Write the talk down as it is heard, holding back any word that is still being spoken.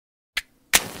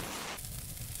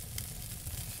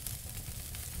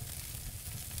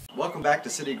Welcome back to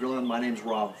City Grilling. My name's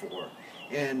Rob Vore.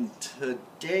 In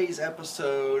today's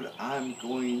episode, I'm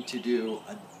going to do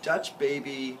a Dutch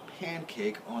Baby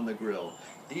Pancake on the grill.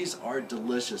 These are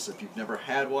delicious. If you've never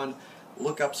had one,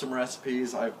 look up some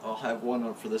recipes. I'll have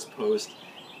one for this post.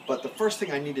 But the first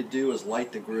thing I need to do is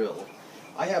light the grill.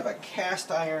 I have a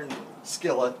cast iron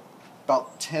skillet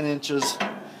about 10 inches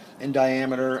in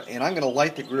diameter, and I'm going to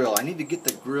light the grill. I need to get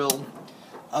the grill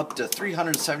up to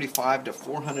 375 to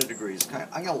 400 degrees.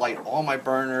 I'm going to light all my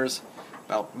burners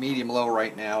about medium low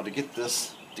right now to get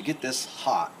this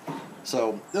hot.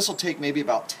 So this will take maybe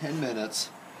about 10 minutes,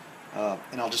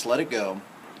 and I'll just let it go.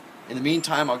 In the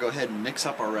meantime, I'll go ahead and mix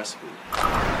up our recipe.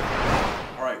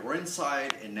 All right, we're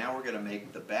inside, and now we're going to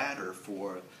make the batter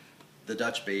for the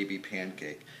Dutch Baby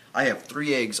Pancake. I have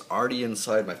 3 eggs already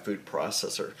inside my food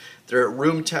processor. They're at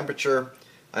room temperature.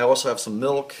 I also have some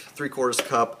milk, 3/4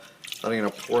 cup, that I'm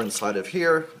going to pour inside of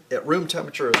here at room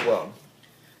temperature as well.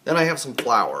 Then I have some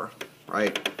flour,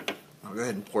 right? I'll go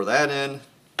ahead and pour that in.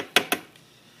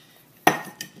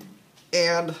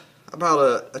 And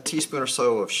about a teaspoon or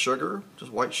so of sugar,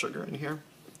 just white sugar in here.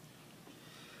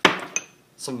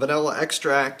 Some vanilla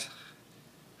extract.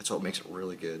 That's what makes it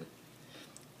really good.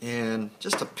 And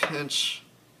just a pinch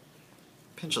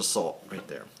of salt right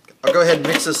there. I'll go ahead and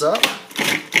mix this up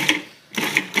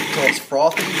until it's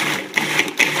frothy.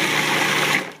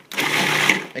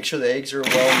 Make sure the eggs are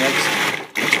well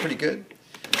mixed. Looks pretty good.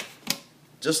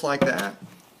 Just like that.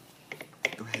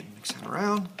 Go ahead and mix that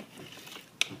around.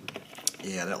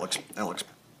 Yeah, that looks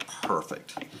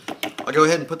perfect. I'll go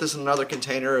ahead and put this in another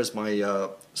container as my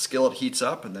skillet heats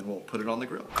up, and then we'll put it on the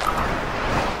grill.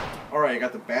 Alright, I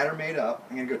got the batter made up.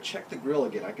 I'm going to go check the grill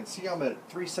again. I can see I'm at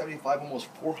 375, almost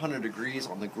 400 degrees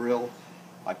on the grill.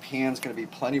 My pan's going to be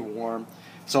plenty warm.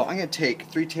 So I'm going to take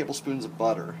 3 tablespoons of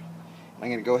butter. I'm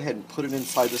going to go ahead and put it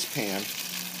inside this pan.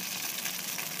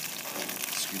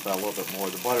 Scoop out a little bit more.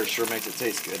 The butter sure makes it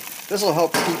taste good. This will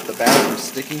help keep the batter from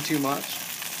sticking too much.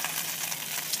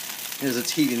 As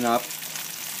it's heating up,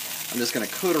 I'm just going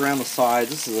to coat around the sides.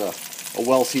 This is a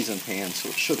well-seasoned pan, so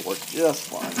it should work just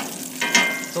fine.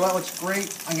 So that looks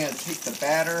great. I'm going to take the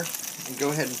batter and go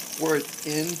ahead and pour it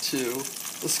into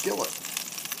the skillet.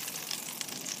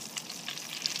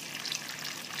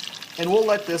 And we'll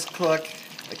let this cook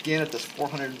again at this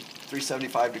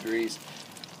 375 degrees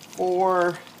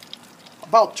for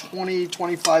about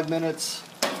 20-25 minutes,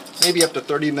 maybe up to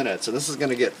 30 minutes. So this is going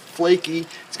to get flaky,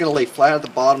 it's going to lay flat at the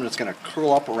bottom, and it's going to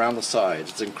curl up around the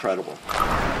sides. It's incredible.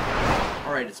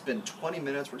 Alright, it's been 20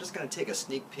 minutes. We're just going to take a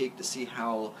sneak peek to see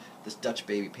how this Dutch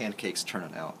Baby Pancake's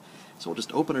turning out. So we'll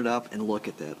just open it up and look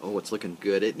at that. Oh, it's looking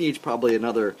good. It needs probably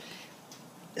another,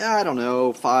 I don't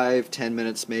know, 5-10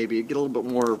 minutes maybe. Get a little bit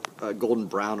more golden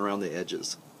brown around the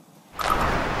edges.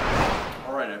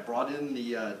 Alright, I brought in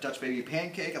the Dutch Baby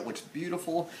Pancake. It looks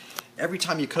beautiful. Every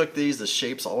time you cook these, the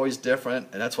shape's always different,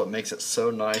 and that's what makes it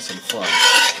so nice and fun.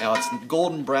 Now it's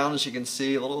golden brown, as you can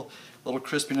see, a little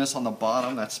crispiness on the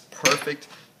bottom. That's perfect.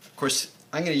 Of course,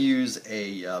 I'm going to use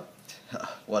a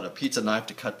pizza knife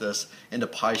to cut this into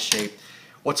pie shape.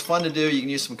 What's fun to do, you can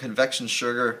use some convection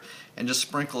sugar and just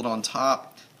sprinkle it on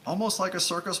top, almost like a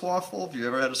circus waffle. If you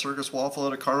ever had a circus waffle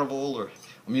at a carnival or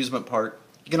amusement park.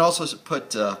 You can also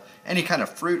put any kind of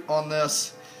fruit on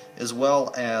this, as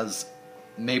well as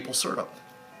maple syrup.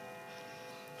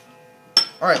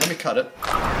 Alright, let me cut it.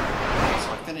 So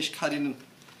I finished cutting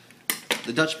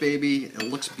the Dutch Baby. It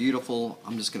looks beautiful.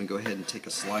 I'm just going to go ahead and take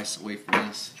a slice away from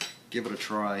this, give it a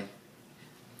try.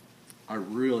 I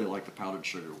really like the powdered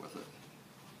sugar with it.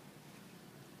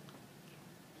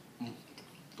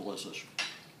 Delicious.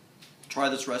 Try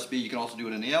this recipe. You can also do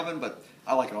it in the oven, but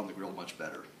I like it on the grill much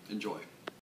better. Enjoy.